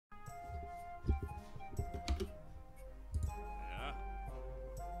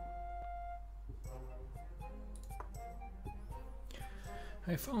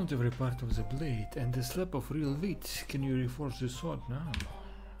I found every part of the blade and the slab of real wheat. Can you reforge the sword now?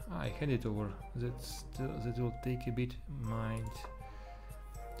 I hand it over. That will take a bit mind.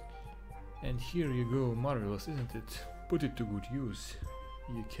 And here you go. Marvelous, isn't it? Put it to good use.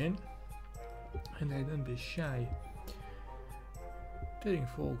 You can? And I don't be shy. Telling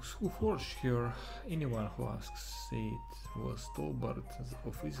folks who forged her. Anyone who asks, say it was Tolbert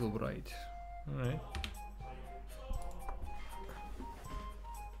of Whistlbright. Alright.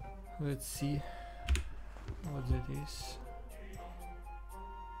 Let's see what that is.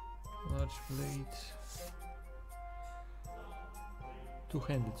 Large blade.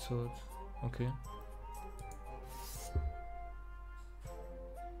 Two-handed sword. Okay.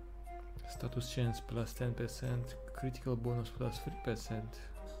 Status chance plus 10%. Critical bonus plus 3%.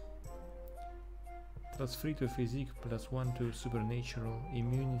 Plus 3 to physique plus 1 to supernatural.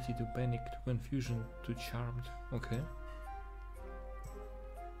 Immunity to panic, to confusion, to charmed. Okay.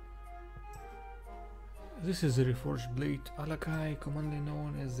 This is the reforged blade Alakai, commonly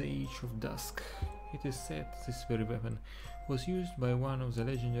known as the Age of Dusk. It is said this very weapon was used by one of the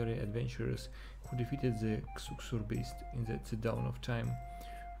legendary adventurers who defeated the Xuxur beast in the dawn of time.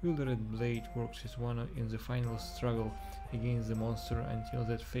 Wielded blade works as one in the final struggle against the monster until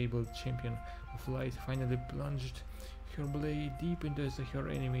that fabled champion of light finally plunged her blade deep into her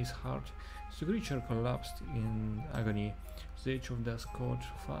enemy's heart. The creature collapsed in agony. The Age of Dusk caught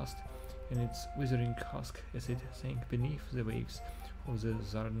fast in its withering husk as it sank beneath the waves of the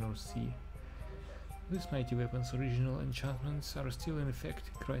Zarnor Sea. This mighty weapon's original enchantments are still in effect,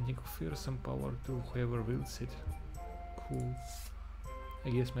 granting fearsome power to whoever wields it. Cool. I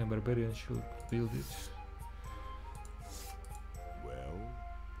guess my barbarian should wield it. Well,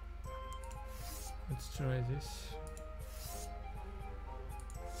 let's try this.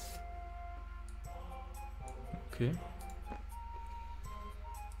 Okay.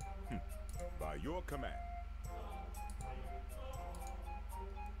 by your command.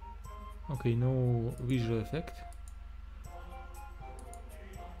 Okay, no visual effect,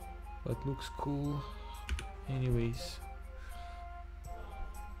 but looks cool anyways.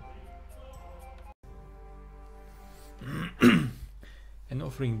 An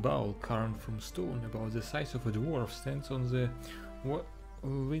offering bowl carved from stone about the size of a dwarf stands on the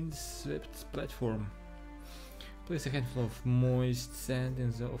windswept platform. Place a handful of moist sand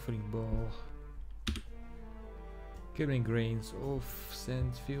in the offering bowl. Carrying grains of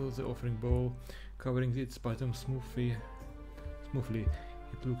sand fill the offering bowl, covering its bottom smoothly.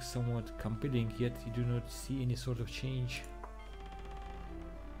 It looks somewhat compelling, yet you do not see any sort of change.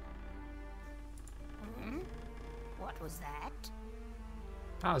 What was that?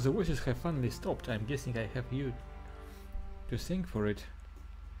 Ah, the voices have finally stopped. I'm guessing I have you to thank for it.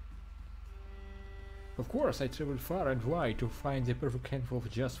 Of course, I traveled far and wide to find the perfect handful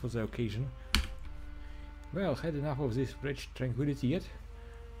just for the occasion. Well, had enough of this wretched tranquility yet?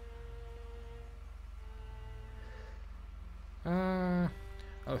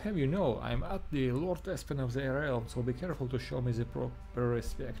 I'll have you know, I'm at the Lord Espen of the realm, so be careful to show me the proper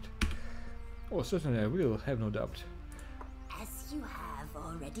respect. Oh, certainly I will, have no doubt. As you have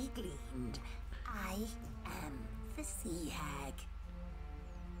already gleaned, I am the Sea Hag.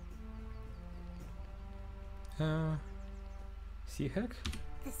 Sea Hag?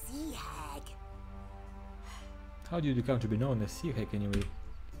 The Sea Hag. How did you come to be known as Sea Hag anyway?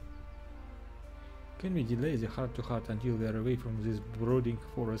 Can we delay the heart-to-heart until we are away from this brooding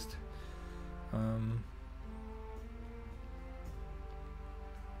forest? Well,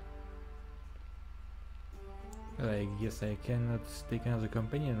 I guess I cannot take another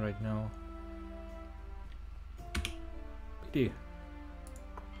companion right now. Pity.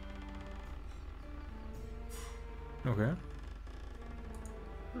 Okay.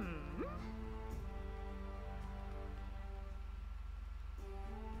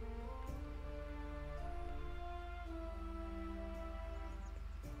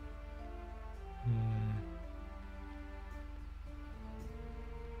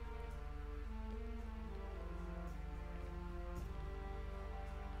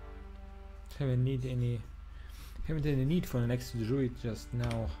 Haven't any need for an extra druid just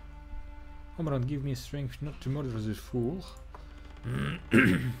now. Omran, give me strength not to murder this fool. Well,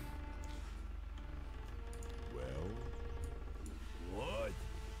 what?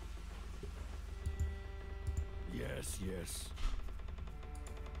 Yes, yes.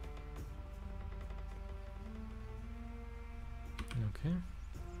 Okay.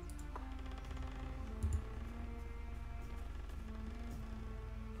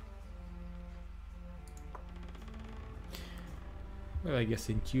 Well, I guess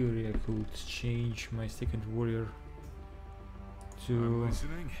in theory I could change my second warrior to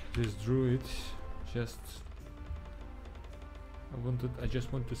listening. this druid. I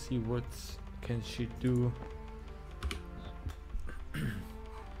just want to see what can she do.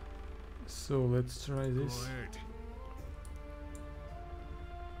 So let's try this. Go ahead.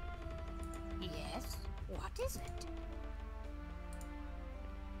 Yes? What is it?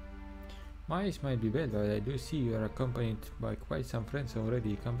 My eyes might be bad, but I do see you are accompanied by quite some friends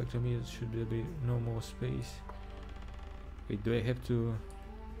already. Come back to me, should there be no more space. Wait, do I have to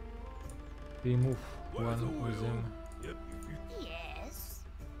remove Where's the one of will? them? Yep. Yes?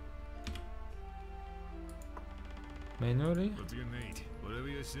 Manually? What do you need? Whatever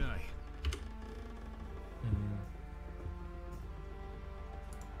you say. Mm.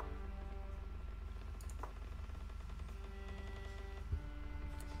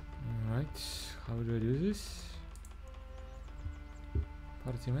 Alright, how do I do this?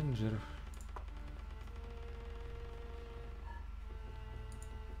 Party manager.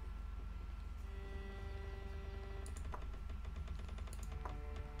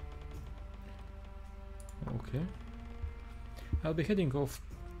 Okay. I'll be heading off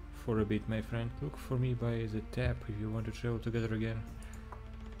for a bit, my friend. Look for me by the tap if you want to travel together again.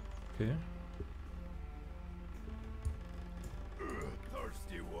 Okay.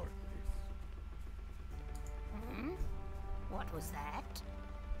 Thirsty work. Hmm? What was that?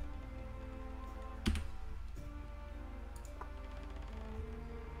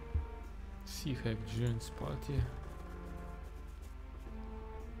 See hack joins party.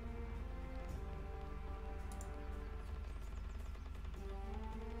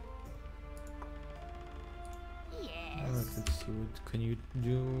 Alright, Yes. let's see what can you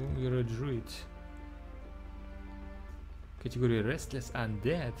do. You're a druid. Category restless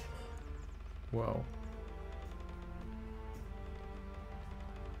undead. Wow.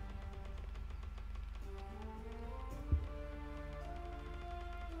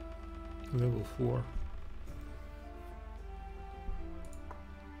 Level 4.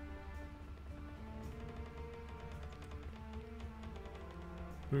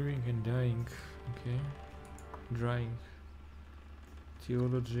 Brewing and dying. Okay. Drying.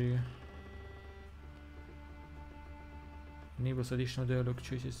 Theology. Enables additional dialogue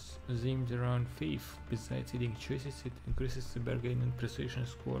choices themed around faith. Besides adding choices, it increases the bargain and persuasion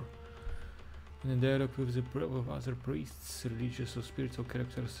score. In a dialogue with other priests, religious or spiritual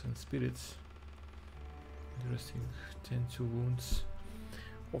characters and spirits. Interesting. 10 to wounds.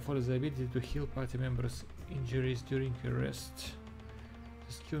 Offers the ability to heal party members' injuries during a rest.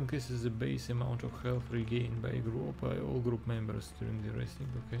 The skill increases the base amount of health regained by all group members during the resting.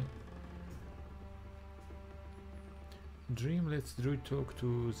 Okay. Dream lets druid talk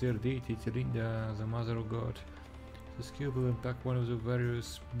to their deity, Tilinda, the mother of God. The skill will impact one of the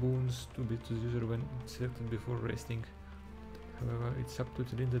various boons to the user when selected before resting. However, it's up to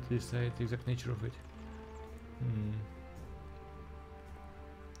Tilinda to decide the exact nature of it.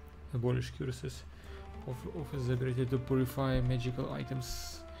 Abolish curses. Offers the ability to purify magical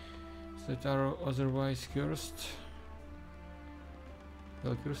items that are otherwise cursed.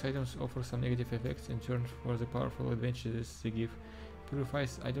 Well, cursed items offer some negative effects in turn for the powerful advantages they give. Purified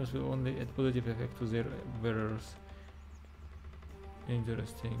items will only add positive effect to their wearers.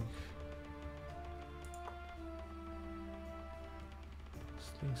 Interesting.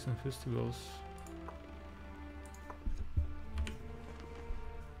 Slings and festivals.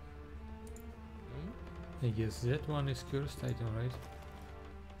 I guess that one is cursed item, right?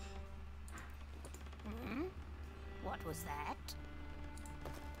 Hmm? What was that?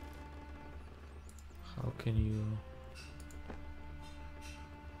 How can you...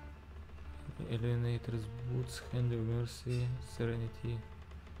 Alienator's Boots, Hand of Mercy, Serenity,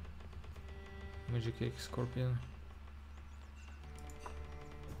 Magic Egg, Scorpion,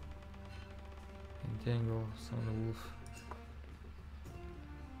 Entangle, Summon a Wolf,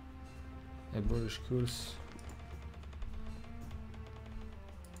 Abolish Curse,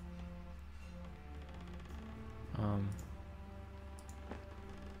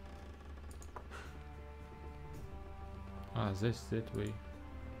 that's that way.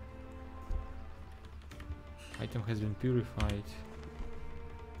 Item has been purified.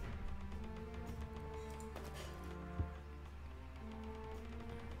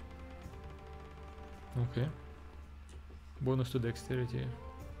 Okay. Bonus to dexterity.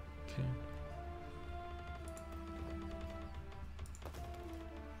 Okay.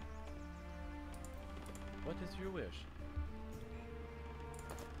 What is your wish?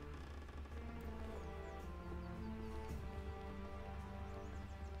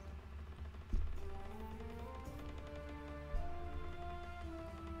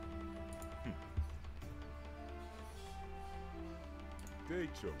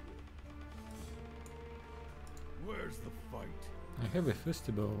 Nature. Where's the fight? I have a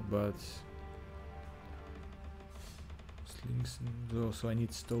festival, but slings and so I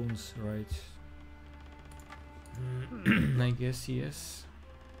need stones, right? I guess yes.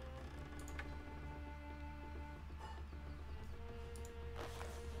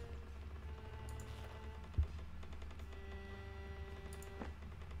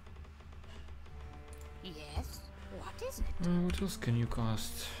 Yes? What is it? What else can you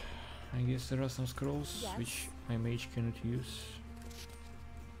cast? I guess there are some scrolls Yes. which my mage cannot use.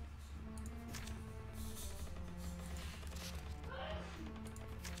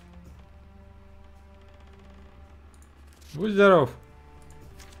 Who's that off?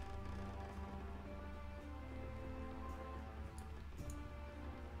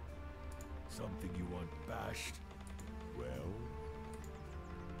 Something you want bashed? Well,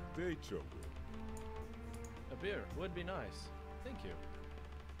 nature. A beer would be nice. Thank you.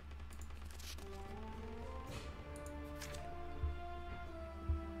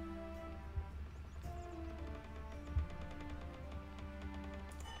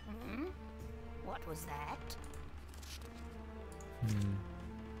 Hmm? What was that?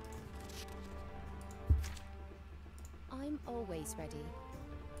 I'm always ready.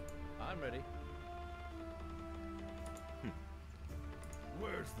 I'm ready.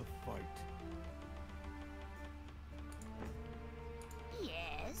 Where's the fight?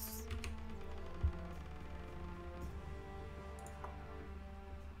 Yes?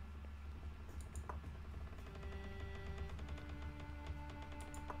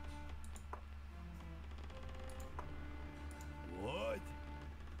 What?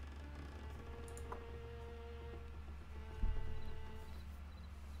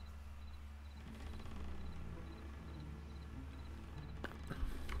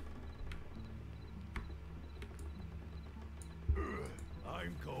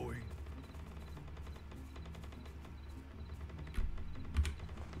 I'm going.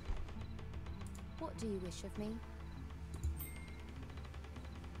 What do you wish of me?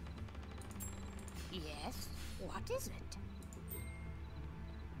 Yes? What is it?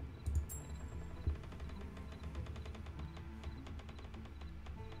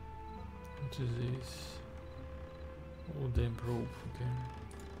 What is this? Oh, damn rope, okay.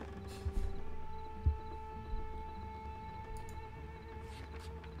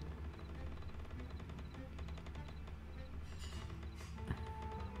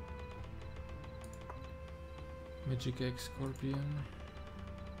 Magic X Scorpion.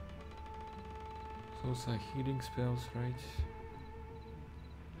 Those are healing spells, right?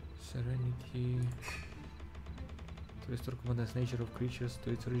 Serenity. To restore commandant's nature of creatures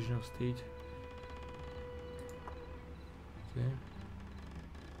to its original state. Okay.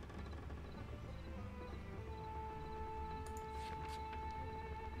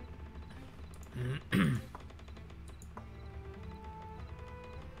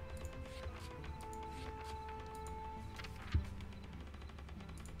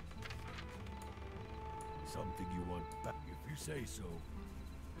 Something you want back if you say so.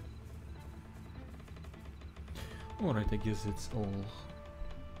 Alright, I guess it's all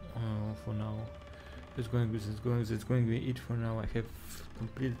for now. It's going to be it for now. I have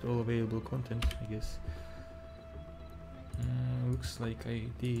completed all available content, I guess. Looks like I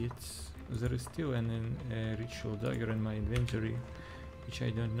did. There is still a ritual dagger in my inventory, which I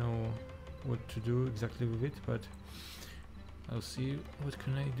don't know what to do exactly with it, but I'll see what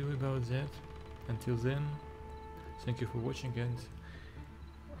can I do about that. Until then, thank you for watching, and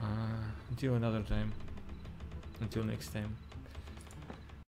until another time, until next time.